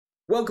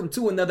Welcome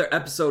to another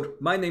episode.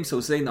 My name's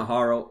Jose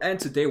Najarro, and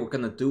today we're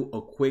gonna do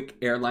a quick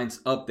airlines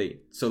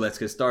update. So let's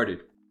get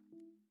started.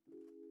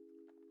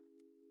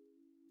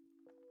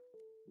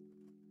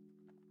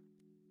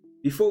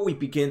 Before we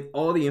begin,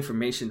 all the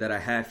information that I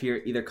have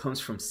here either comes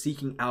from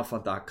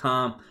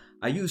seekingalpha.com.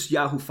 I use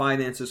Yahoo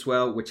Finance as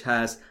well, which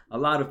has a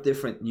lot of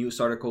different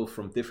news articles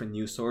from different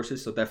news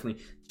sources. So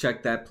definitely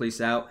check that place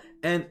out.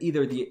 And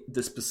either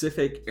the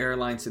specific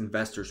airlines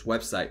investors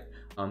website.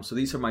 So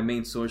these are my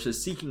main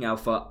sources. Seeking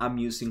Alpha, I'm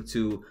using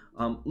to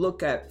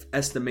look at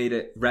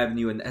estimated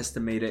revenue and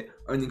estimated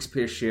earnings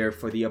per share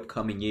for the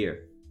upcoming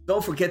year.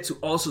 Don't forget to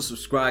also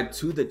subscribe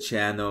to the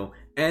channel,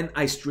 and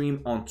I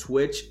stream on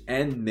Twitch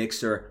and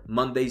Mixer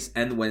Mondays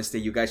and Wednesday.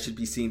 You guys should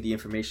be seeing the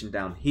information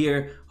down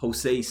here.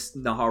 Jose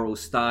Najarro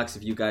Stocks,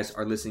 if you guys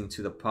are listening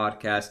to the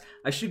podcast.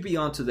 I should be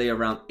on today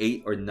around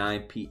 8 or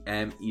 9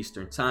 p.m.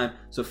 Eastern time,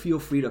 so feel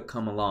free to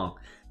come along.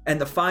 And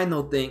the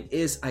final thing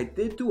is I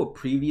did do a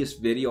previous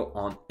video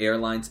on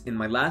airlines. In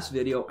my last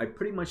video, I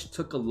pretty much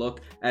took a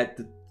look at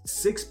the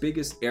 6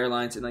 biggest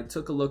airlines and I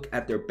took a look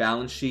at their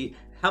balance sheet,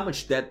 how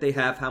much debt they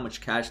have, how much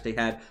cash they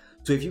had.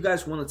 So if you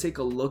guys want to take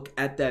a look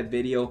at that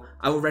video,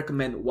 I would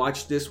recommend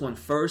watch this one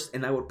first,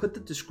 and I would put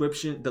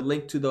the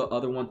link to the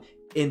other one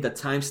in the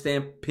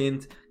timestamp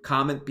pinned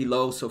comment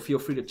below. So feel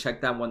free to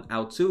check that one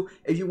out too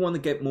if you want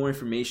to get more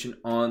information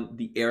on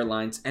the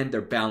airlines and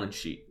their balance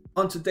sheet.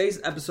 On today's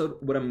episode,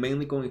 what I'm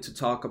mainly going to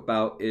talk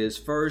about is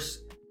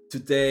first,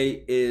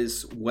 today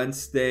is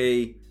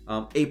Wednesday,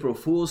 April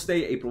Fool's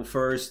Day, April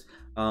 1st.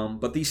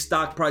 But these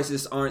stock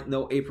prices aren't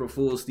no April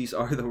Fools. These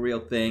are the real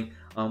thing.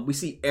 We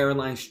see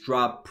airlines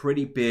drop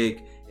pretty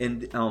big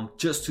in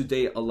just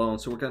today alone.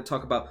 So we're going to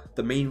talk about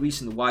the main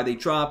reason why they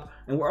drop.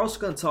 And we're also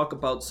going to talk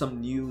about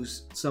some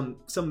news, some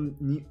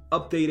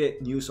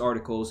updated news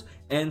articles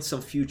and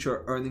some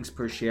future earnings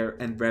per share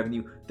and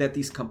revenue that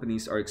these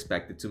companies are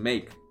expected to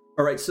make.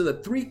 Alright, so the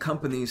 3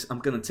 companies I'm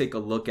going to take a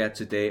look at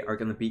today are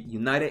going to be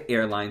United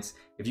Airlines.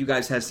 If you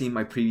guys have seen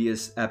my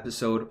previous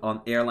episode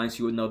on airlines,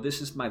 you would know this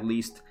is my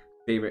least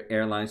favorite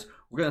airlines.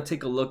 We're going to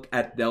take a look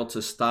at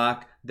Delta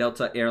stock,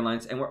 Delta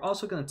Airlines, and we're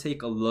also going to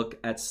take a look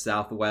at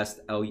Southwest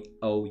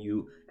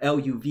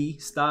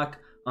LUV stock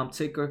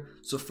ticker.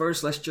 So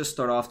first, let's just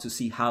start off to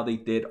see how they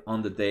did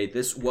on the day.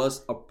 This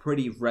was a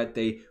pretty red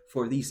day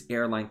for these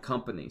airline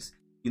companies.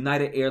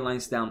 United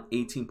Airlines down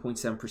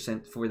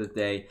 18.7% for the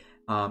day.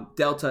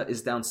 Delta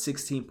is down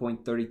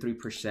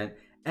 16.33%,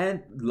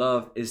 and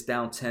Love is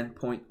down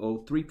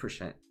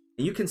 10.03%. And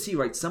you can see,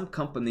 right, some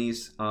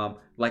companies,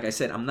 like I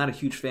said, I'm not a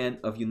huge fan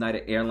of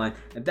United Airlines,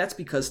 and that's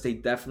because they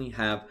definitely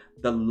have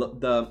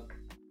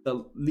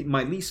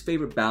my least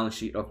favorite balance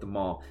sheet of them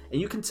all. And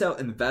you can tell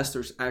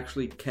investors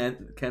actually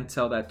can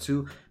tell that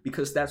too,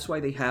 because that's why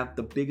they have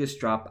the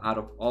biggest drop out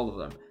of all of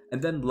them. And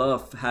then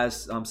Love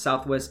has,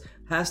 Southwest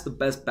has the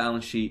best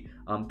balance sheet.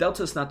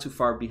 Delta is not too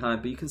far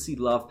behind, but you can see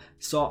Love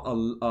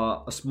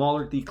saw a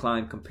smaller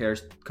decline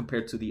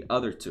compared to the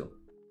other two.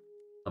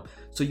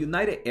 So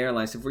United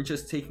Airlines, if we're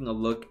just taking a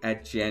look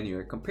at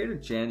January, compared to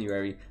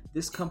January,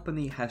 this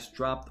company has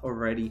dropped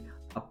already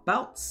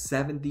about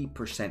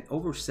 70%,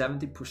 over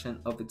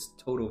 70% of its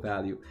total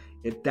value.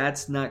 If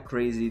that's not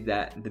crazy,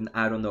 then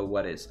I don't know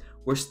what is.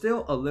 We're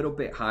still a little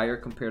bit higher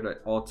compared to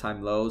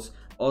all-time lows.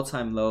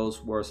 All-time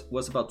lows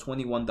was about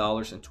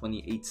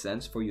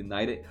 $21.28 for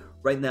United.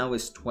 Right now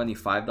it's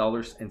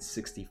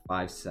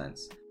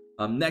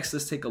 $25.65. Next,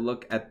 let's take a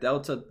look at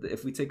Delta.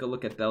 If we take a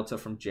look at Delta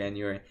from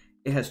January,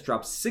 it has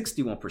dropped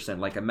 61%,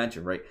 like I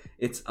mentioned, right?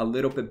 It's a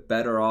little bit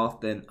better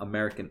off than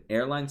American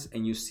Airlines,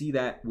 and you see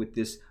that with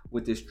this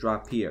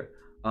drop here.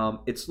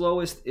 Its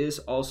lowest is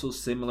also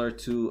similar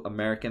to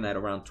American at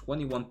around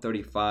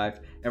 $21.35,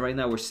 and right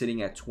now we're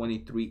sitting at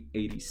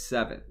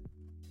 $23.87.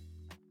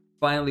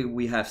 Finally,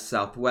 we have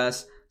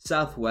Southwest.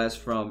 Southwest,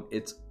 from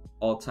its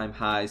all-time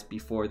highs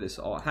before this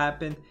all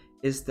happened,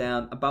 is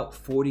down about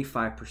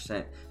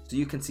 45%. So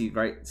you can see,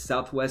 right,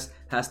 Southwest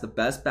has the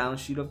best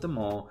balance sheet of them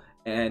all,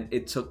 and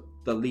it took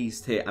the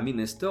least hit. I mean,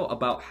 it's still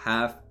about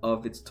half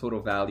of its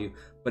total value,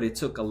 but it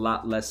took a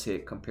lot less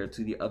hit compared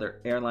to the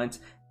other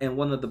airlines. And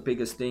one of the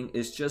biggest thing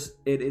is just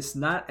it is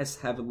not as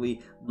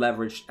heavily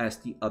leveraged as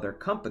the other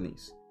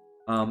companies.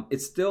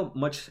 It's still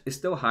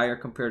higher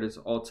compared to its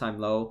all-time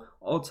low.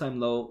 All-time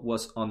low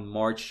was on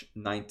March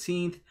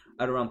 19th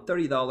at around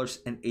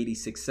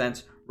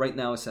 $30.86. Right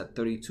now it's at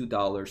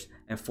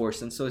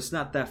 $32.04. So it's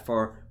not that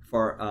far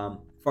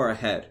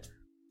ahead.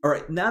 All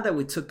right, now that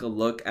we took a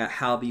look at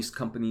how these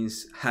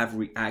companies have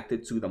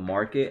reacted to the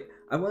market,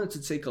 I wanted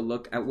to take a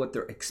look at what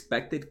their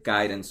expected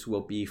guidance will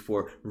be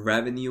for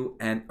revenue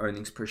and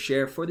earnings per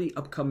share for the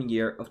upcoming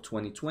year of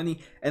 2020,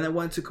 and I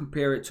wanted to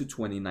compare it to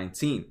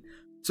 2019.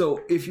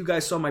 So if you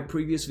guys saw my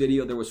previous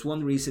video, there was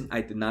one reason I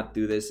did not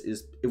do this,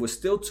 is it was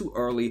still too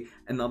early,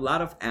 and a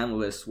lot of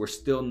analysts has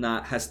still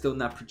not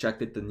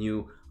projected the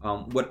new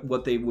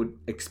what they would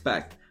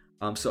expect.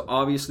 So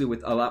obviously,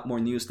 with a lot more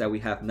news that we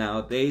have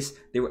nowadays,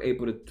 they were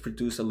able to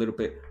produce a little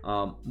bit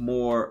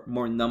more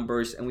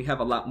numbers, and we have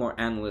a lot more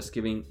analysts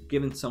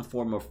giving some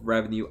form of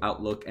revenue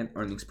outlook and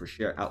earnings per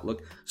share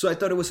outlook. So I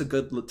thought it was a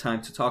good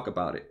time to talk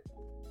about it.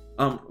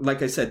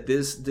 Like I said,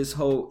 this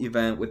whole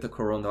event with the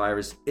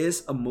coronavirus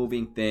is a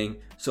moving thing,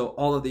 so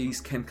all of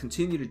these can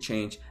continue to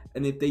change.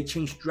 And if they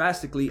change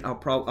drastically, I'll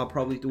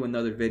probably do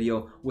another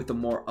video with the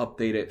more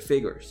updated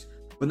figures.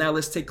 But now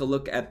let's take a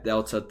look at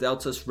Delta.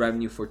 Delta's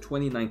revenue for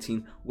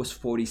 2019 was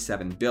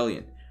 $47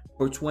 billion.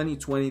 For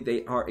 2020,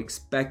 they are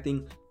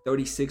expecting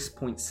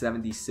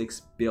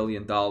 $36.76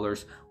 billion,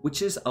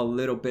 which is a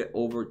little bit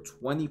over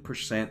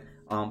 20%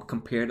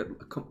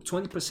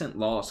 20%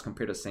 loss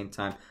compared to the same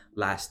time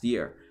last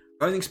year.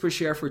 Earnings per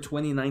share for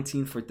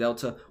 2019 for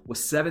Delta was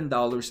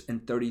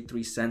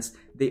 $7.33.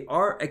 They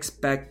are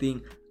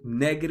expecting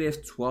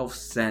negative 12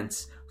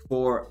 cents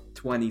for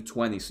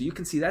 2020. So you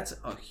can see that's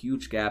a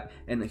huge gap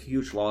and a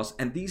huge loss.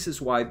 And this is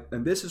why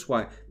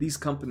these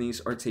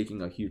companies are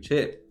taking a huge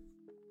hit.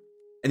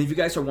 And if you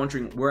guys are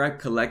wondering where I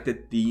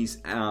collected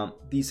these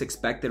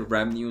expected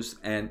revenues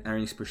and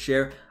earnings per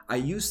share, I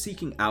use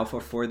Seeking Alpha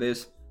for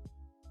this.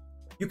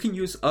 You can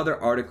use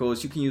other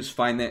articles. You can use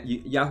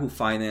Yahoo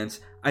Finance.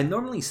 I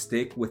normally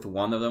stick with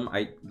one of them.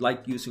 I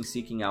like using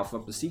Seeking Alpha,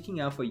 but Seeking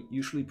Alpha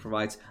usually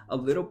provides a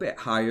little bit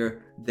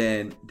higher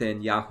than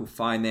Yahoo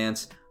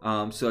Finance.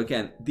 So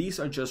again, these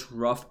are just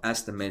rough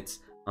estimates,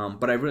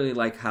 but I really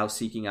like how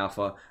Seeking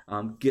Alpha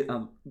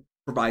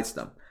provides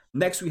them.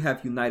 Next, we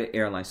have United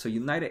Airlines. So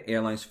United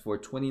Airlines for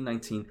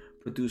 2019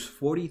 produced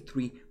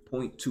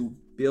 $43.2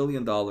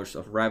 billion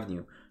of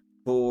revenue.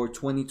 For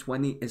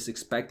 2020, is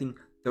expecting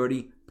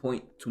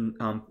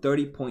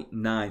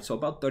 30.9, so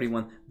about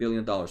 $31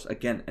 billion.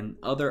 Again,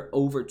 another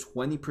over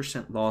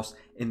 20% loss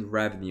in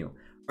revenue.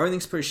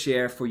 Earnings per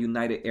share for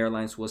United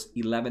Airlines was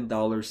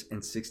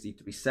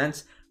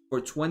 $11.63.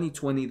 For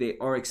 2020, they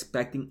are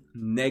expecting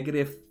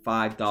negative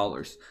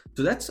 $5.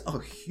 So that's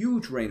a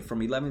huge range from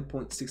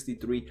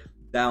 11.63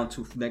 down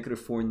to negative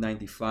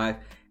 4.95.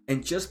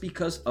 And just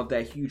because of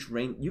that huge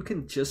range, you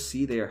can just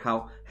see there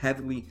how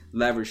heavily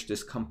leveraged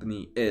this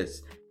company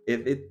is.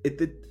 It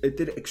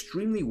did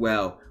extremely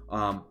well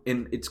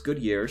in its good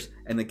years.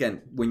 And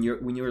again, when you're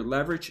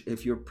leveraged,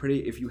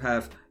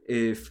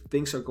 if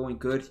things are going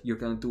good, you're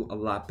gonna do a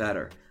lot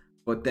better.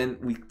 But then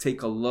we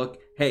take a look,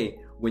 hey,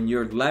 when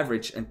you're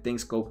leveraged and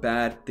things go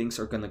bad, things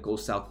are gonna go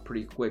south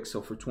pretty quick.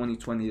 So for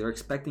 2020, they're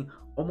expecting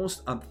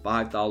almost a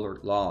 $5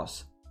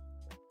 loss.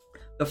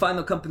 The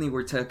final company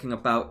we're talking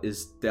about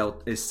is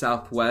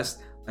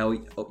Southwest,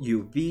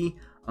 LUV.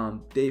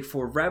 They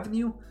for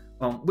revenue,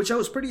 which I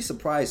was pretty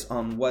surprised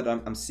on what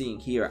I'm seeing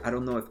here. I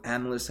don't know if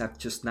analysts have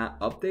just not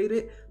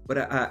updated, but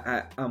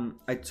I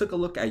took a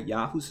look at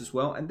Yahoo's as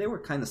well, and they were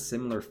kind of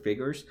similar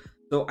figures.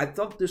 So I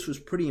thought this was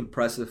pretty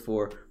impressive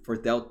for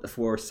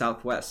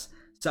Southwest.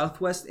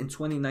 Southwest in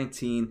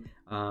 2019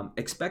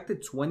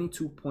 expected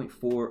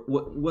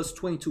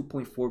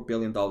 $22.4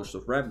 billion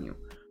of revenue.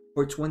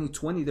 For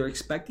 2020, they're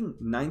expecting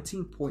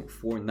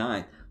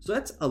 19.49. So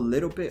that's a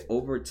little bit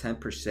over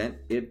 10%.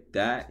 A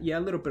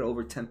little bit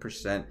over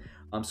 10%.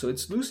 So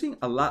it's losing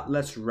a lot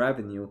less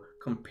revenue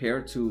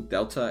compared to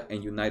Delta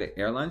and United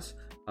Airlines.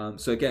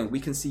 So again, we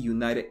can see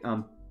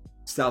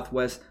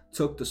Southwest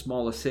took the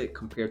smallest hit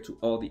compared to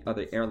all the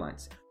other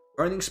airlines.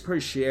 Earnings per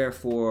share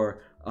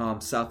for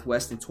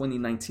Southwest in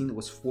 2019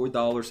 was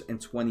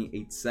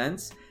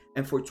 $4.28.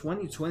 And for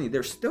 2020,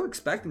 they're still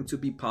expecting to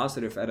be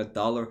positive at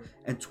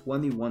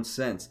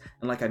 $1.21.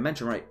 And like I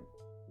mentioned, right,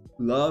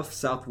 love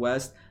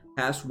Southwest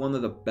has one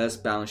of the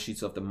best balance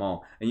sheets of them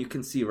all. And you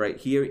can see right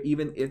here,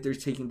 even if they're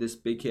taking this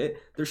big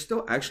hit, they're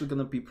still actually going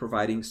to be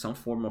providing some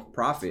form of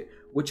profit,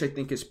 which I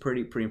think is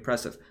pretty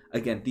impressive.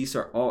 Again, these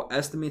are all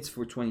estimates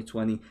for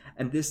 2020,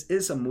 and this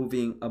is a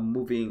moving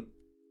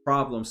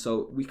problem,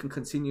 so we can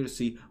continue to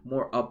see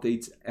more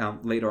updates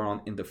later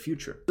on in the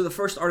future. So the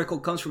first article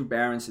comes from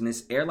Barron's, and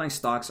its airline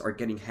stocks are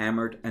getting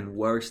hammered and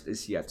worse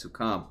is yet to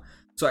come.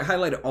 So I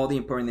highlighted all the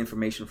important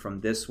information from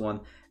this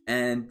one,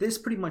 and this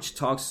pretty much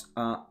talks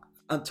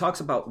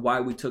about why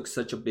we took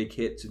such a big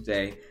hit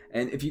today.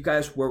 And if you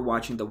guys were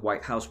watching the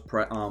White House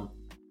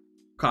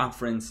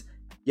conference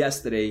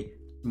yesterday,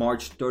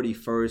 March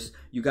 31st,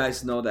 you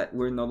guys know that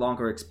we're no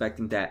longer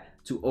expecting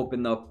that to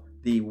open up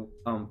the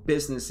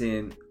business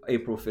in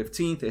April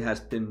 15th. It has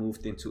been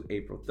moved into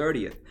April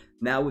 30th.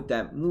 Now with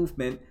that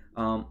movement,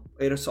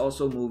 it is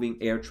also moving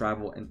air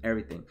travel and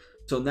everything.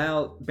 So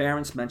now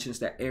Barron's mentions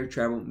that air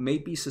travel may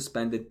be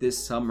suspended this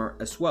summer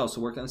as well.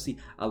 So we're going to see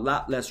a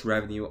lot less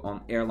revenue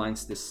on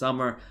airlines this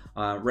summer.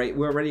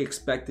 We're already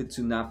expected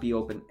to not be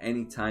open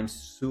anytime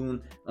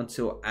soon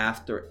until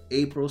after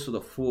April. So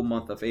the full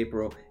month of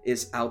April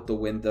is out the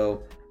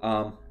window.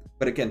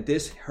 But again,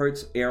 this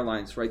hurts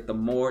airlines, right? The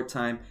more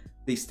time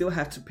they still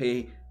have to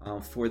pay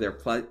for their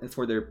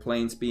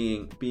planes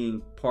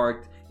being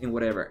parked in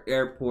whatever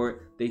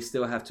airport. They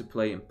still have to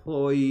pay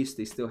employees.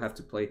 They still have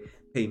to pay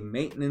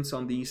maintenance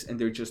on these, and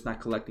they're just not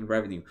collecting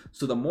revenue.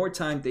 So the more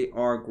time they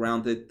are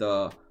grounded,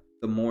 the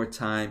the more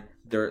time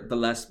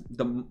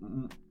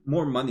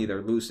more money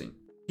they're losing.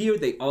 Here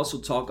they also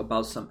talk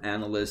about some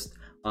analysts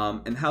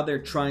and how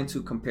they're trying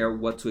to compare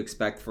what to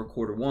expect for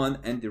quarter one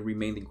and the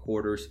remaining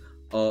quarters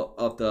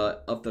of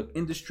the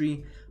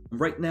industry.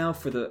 Right now,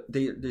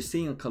 they're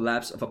seeing a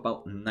collapse of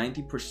about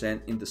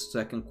 90% in the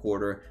second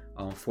quarter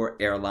for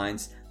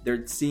airlines.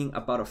 They're seeing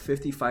about a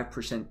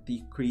 55%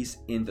 decrease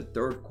in the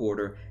third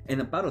quarter and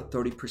about a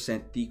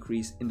 30%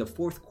 decrease in the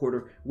fourth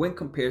quarter when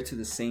compared to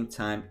the same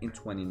time in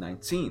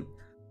 2019.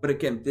 But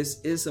again,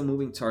 this is a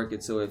moving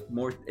target, so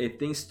if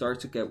things start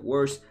to get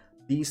worse,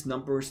 these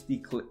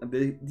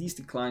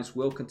declines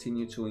will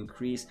continue to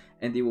increase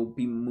and they will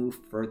be moved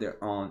further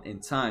on in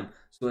time.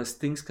 So as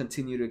things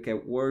continue to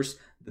get worse,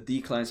 the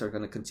declines are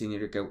going to continue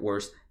to get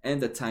worse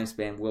and the time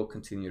span will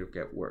continue to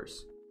get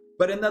worse.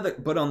 But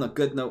on a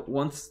good note,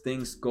 once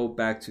things go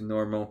back to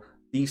normal,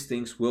 these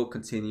things will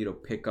continue to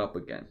pick up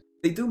again.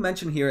 They do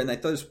mention here, and I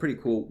thought it was pretty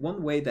cool,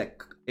 one way that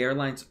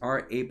airlines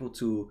are able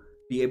to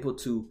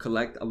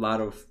collect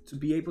to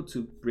be able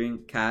to bring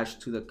cash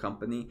to the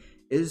company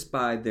is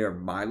by their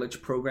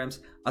mileage programs.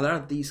 A lot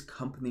of these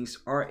companies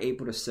are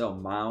able to sell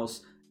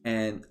miles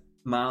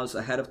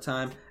ahead of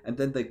time, and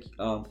then the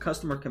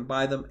customer can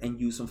buy them and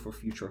use them for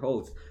future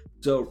holds.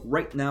 So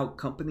right now,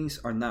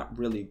 companies are not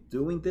really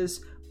doing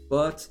this,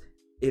 but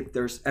if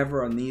there's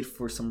ever a need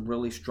for some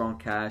really strong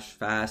cash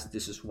fast,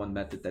 this is one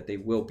method that they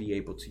will be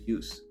able to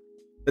use.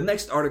 The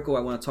next article I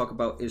want to talk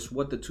about is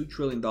what the $2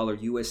 trillion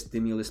US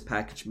stimulus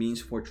package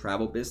means for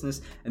travel business.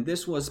 And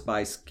this was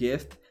by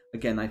Skift.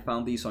 Again, I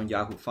found these on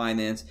Yahoo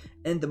Finance.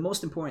 And the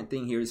most important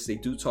thing here is they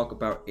do talk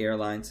about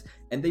airlines.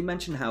 And they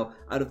mention how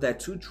out of that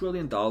 $2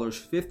 trillion,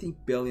 $50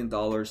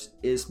 billion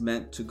is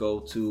meant to go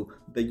to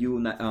the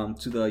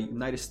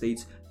United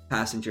States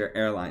passenger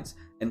airlines,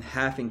 and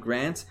half in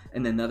grants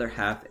and another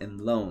half in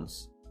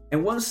loans.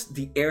 And once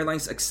the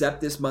airlines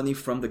accept this money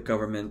from the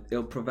government,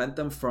 it'll prevent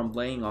them from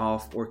laying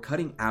off or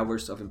cutting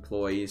hours of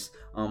employees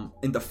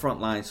in the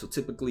front line. So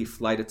typically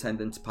flight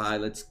attendants,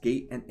 pilots,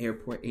 gate and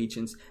airport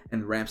agents,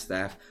 and ramp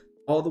staff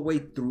all the way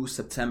through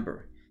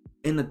September.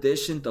 In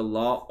addition, the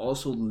law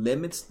also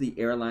limits the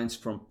airlines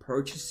from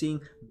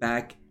purchasing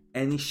back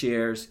any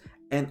shares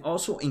and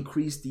also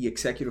increase the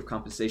executive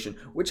compensation,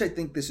 which I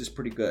think this is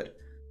pretty good.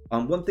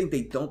 One thing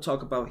they don't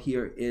talk about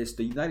here is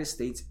the United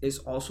States is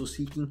also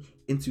seeking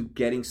into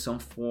getting some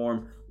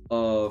form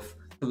of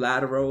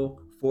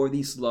collateral for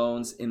these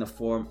loans in the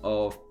form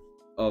of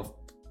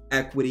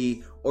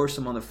equity or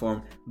some other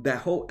form. That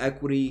whole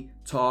equity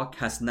talk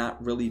has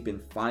not really been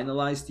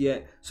finalized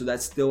yet, so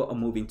that's still a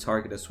moving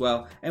target as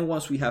well. And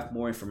once we have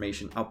more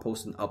information, I'll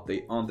post an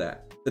update on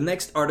that. The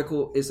next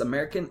article is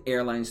American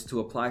Airlines to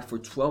apply for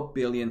 $12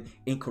 billion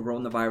in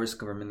coronavirus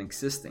government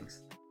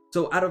assistance.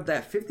 So out of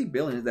that $50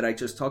 billion that I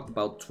just talked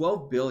about,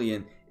 $12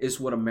 billion is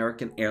what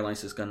American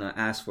Airlines is going to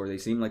ask for. They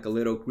seem like a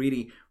little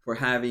greedy for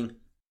having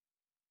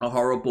a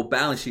horrible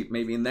balance sheet.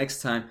 Maybe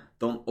next time,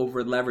 don't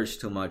over leverage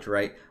too much,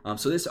 right?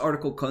 So this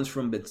article comes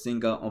from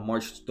Benzinga on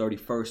March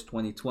 31st,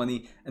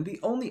 2020. And the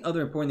only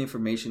other important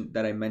information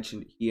that I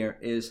mentioned here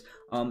is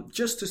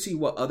just to see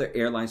what other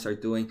airlines are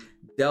doing.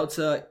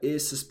 Delta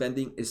is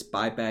suspending its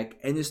buyback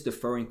and is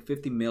deferring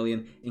 $50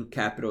 million in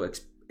capital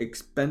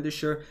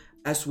expenditure,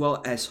 as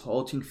well as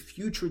halting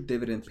future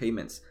dividend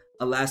payments.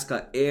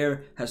 Alaska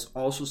Air has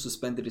also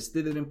suspended its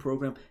dividend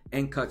program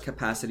and cut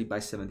capacity by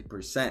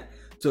 70%.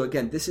 So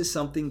again, this is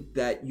something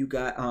that you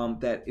got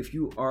that if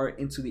you are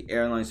into the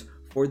airlines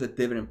for the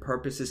dividend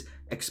purposes,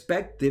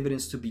 expect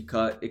dividends to be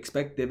cut.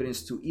 Expect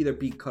dividends to either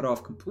be cut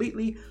off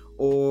completely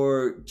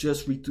or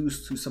just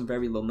reduced to some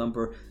very low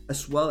number,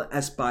 as well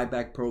as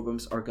buyback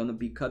programs are going to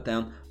be cut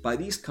down by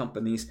these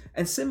companies.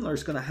 And similar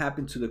is going to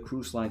happen to the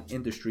cruise line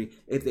industry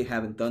if they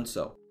haven't done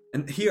so.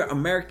 And here,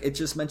 it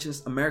just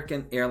mentions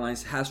American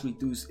Airlines has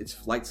reduced its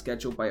flight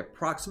schedule by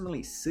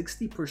approximately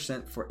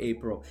 60% for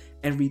April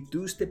and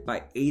reduced it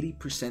by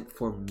 80%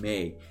 for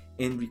May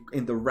in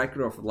the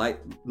record of light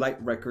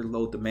record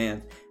low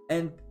demand.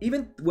 And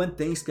even when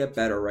things get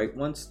better, right?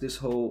 Once this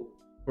whole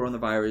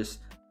coronavirus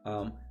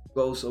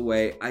goes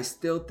away, I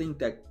still think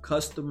that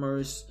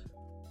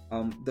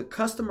the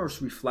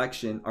customers'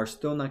 reflection are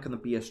still not going to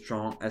be as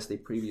strong as they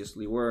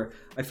previously were.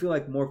 I feel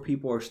like more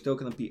people are still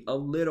going to be a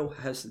little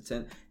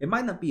hesitant. It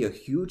might not be a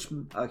huge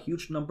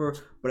number,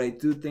 but I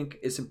do think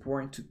it's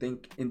important to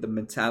think in the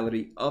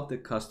mentality of the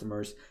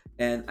customers.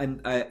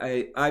 And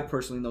I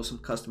personally know some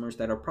customers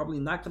that are probably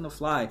not going to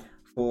fly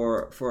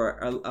for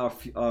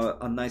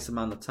a nice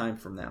amount of time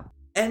from now.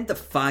 And the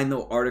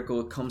final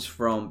article comes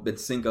from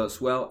Benzinga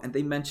as well, and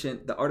they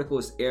mentioned the article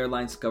is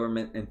Airlines,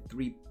 Government, and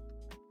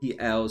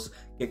 3PLs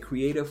get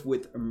creative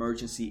with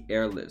emergency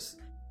airlifts.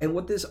 And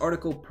what this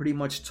article pretty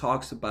much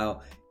talks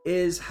about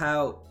is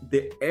how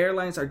the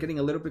airlines are getting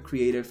a little bit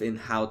creative in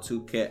how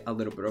to get a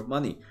little bit of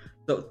money.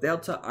 So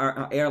Delta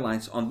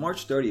Airlines on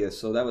March 30th,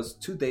 so that was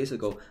 2 days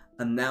ago,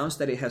 announced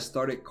that it has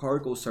started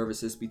cargo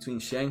services between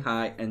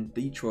Shanghai and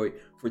Detroit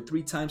for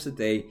 3 times a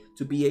day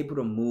to be able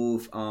to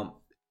move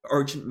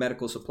urgent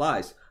medical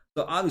supplies.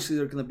 So obviously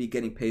they're going to be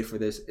getting paid for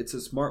this. It's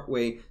a smart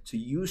way to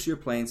use your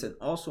planes and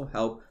also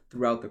help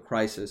throughout the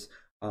crisis.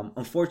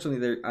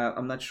 Unfortunately,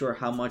 I'm not sure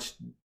how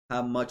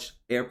much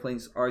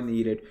airplanes are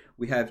needed.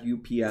 We have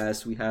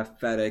UPS, we have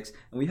FedEx,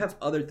 and we have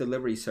other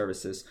delivery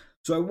services.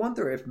 So I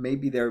wonder if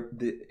maybe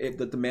if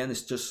the demand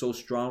is just so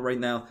strong right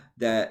now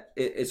that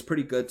it's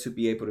pretty good to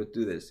be able to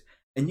do this.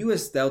 And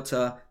US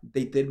Delta,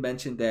 they did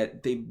mention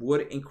that they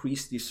would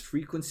increase this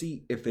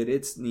frequency if it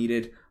is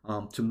needed,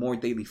 to more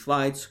daily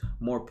flights,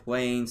 more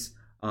planes,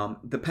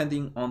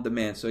 depending on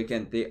demand. So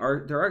again, there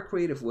are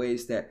creative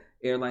ways that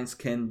airlines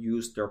can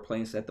use their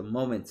planes at the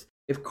moment.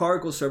 If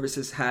cargo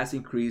services has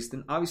increased,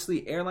 then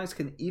obviously airlines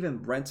can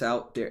even rent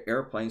out their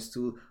airplanes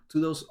to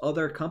those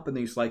other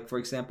companies. Like, for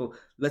example,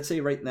 let's say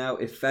right now,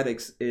 if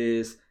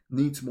FedEx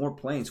needs more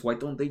planes, why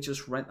don't they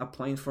just rent a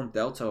plane from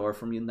Delta or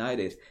from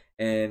United?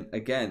 And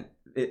again,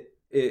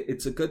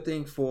 it's a good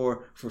thing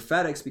for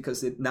FedEx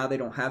because now they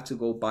don't have to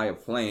go buy a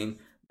plane,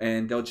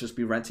 and they'll just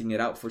be renting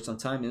it out for some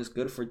time. And it's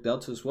good for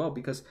Delta as well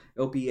because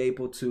it'll be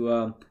able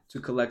to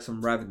collect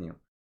some revenue.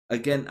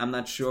 Again, I'm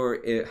not sure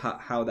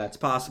how that's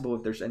possible,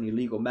 if there's any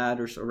legal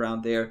matters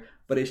around there,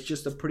 but it's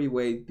just a pretty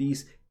way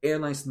these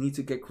airlines need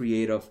to get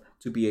creative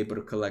to be able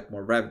to collect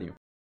more revenue.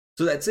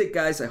 So that's it,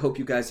 guys. I hope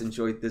you guys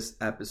enjoyed this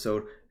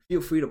episode.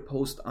 Feel free to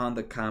post on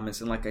the comments.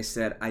 And like I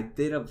said, I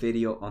did a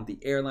video on the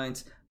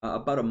airlines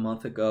about a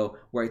month ago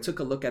where I took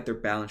a look at their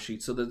balance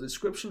sheet. So the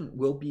description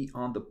will be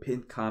on the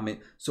pinned comment.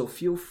 So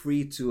feel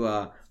free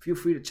to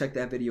check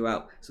that video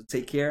out. So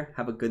take care,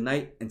 have a good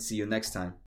night, and see you next time.